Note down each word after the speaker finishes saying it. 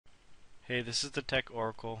Hey, this is the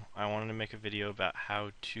TechOracle. I wanted to make a video about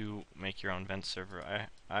how to make your own vent server.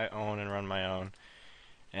 I own and run my own,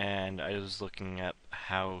 and I was looking at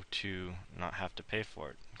how to not have to pay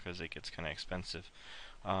for it because it gets kind of expensive.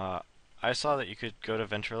 Uh, I saw that you could go to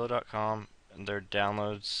Ventrillo.com and there are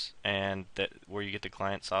downloads and that where you get the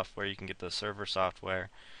client software, you can get the server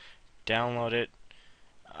software. Download it.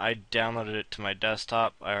 I downloaded it to my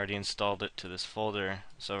desktop. I already installed it to this folder.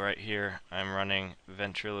 So right here I'm running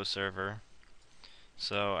Ventrilo Server.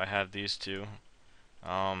 So I have these two.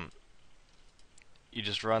 Um, you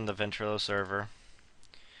just run the Ventrilo server,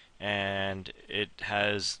 and it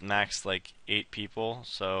has max like 8 people,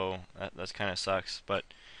 so that's kind of sucks. But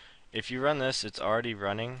if you run this, it's already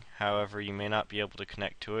running. However, you may not be able to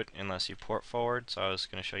connect to it unless you port forward. So I was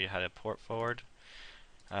going to show you how to port forward.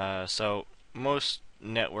 So most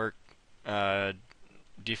network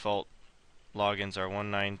default logins are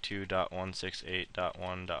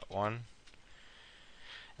 192.168.1.1.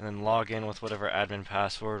 And then log in with whatever admin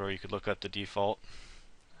password, or you could look up the default.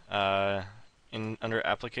 Under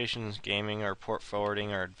applications, gaming, or port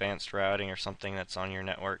forwarding, or advanced routing, or something that's on your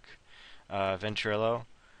network, Ventrillo.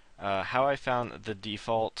 How I found the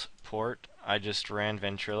default port, I just ran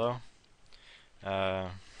Ventrillo.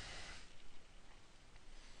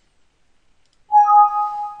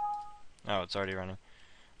 Oh, it's already running.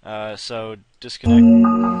 So disconnect.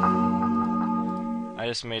 I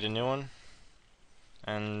just made a new one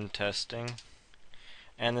and testing.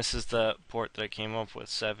 And this is the port that I came up with,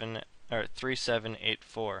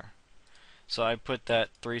 3784. So I put that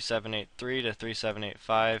 3783 to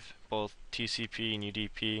 3785, both TCP and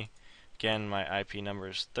UDP. Again, my IP number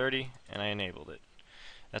is 30, and I enabled it.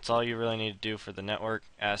 That's all you really need to do for the network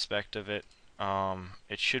aspect of it.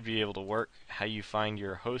 It should be able to work. How you find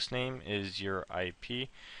your host name is your IP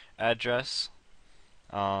address.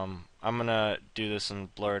 I'm gonna do this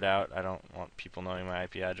and blur it out. I don't want people knowing my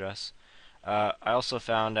IP address. I also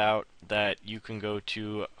found out that you can go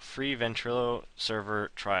to free Ventrilo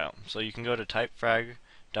server trial. So you can go to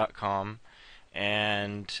typefrag.com,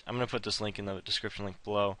 and I'm going to put this link in the description link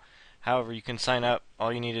below. However, you can sign up.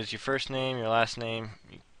 All you need is your first name, your last name,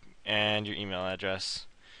 and your email address.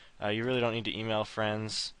 You really don't need to email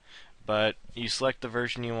friends, but you select the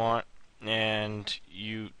version you want, and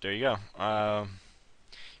there you go. You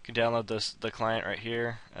can download the client right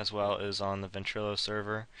here, as well as on the Ventrilo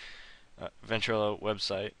server. Ventrillo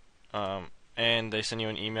website, and they send you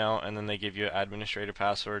an email, and then they give you an administrator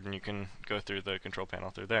password, and you can go through the control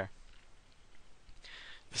panel through there.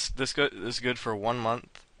 This is good for 1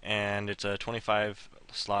 month, and it's a 25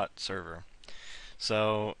 slot server.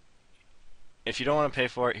 So if you don't want to pay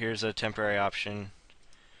for it, here's a temporary option.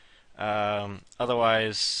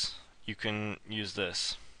 Otherwise, you can use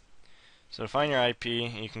this. So to find your IP,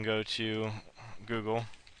 you can go to Google.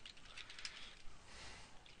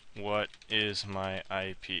 What is my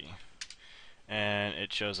IP? And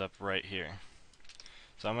it shows up right here.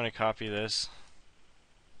 So I'm going to copy this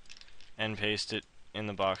and paste it in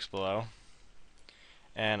the box below.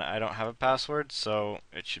 And I don't have a password, so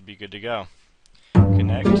it should be good to go.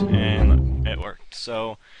 Connect, and it worked.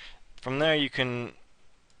 So from there you can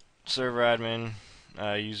server admin,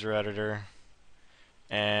 user editor,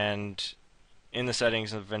 and in the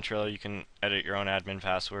settings of Ventrilo you can edit your own admin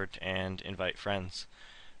password and invite friends.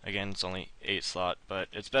 Again, it's only 8 slot, but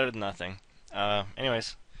it's better than nothing.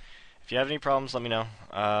 Anyways, if you have any problems, let me know.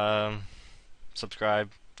 Subscribe,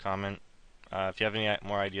 comment. If you have any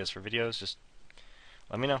more ideas for videos, just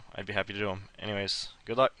let me know. I'd be happy to do them. Anyways,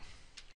 good luck.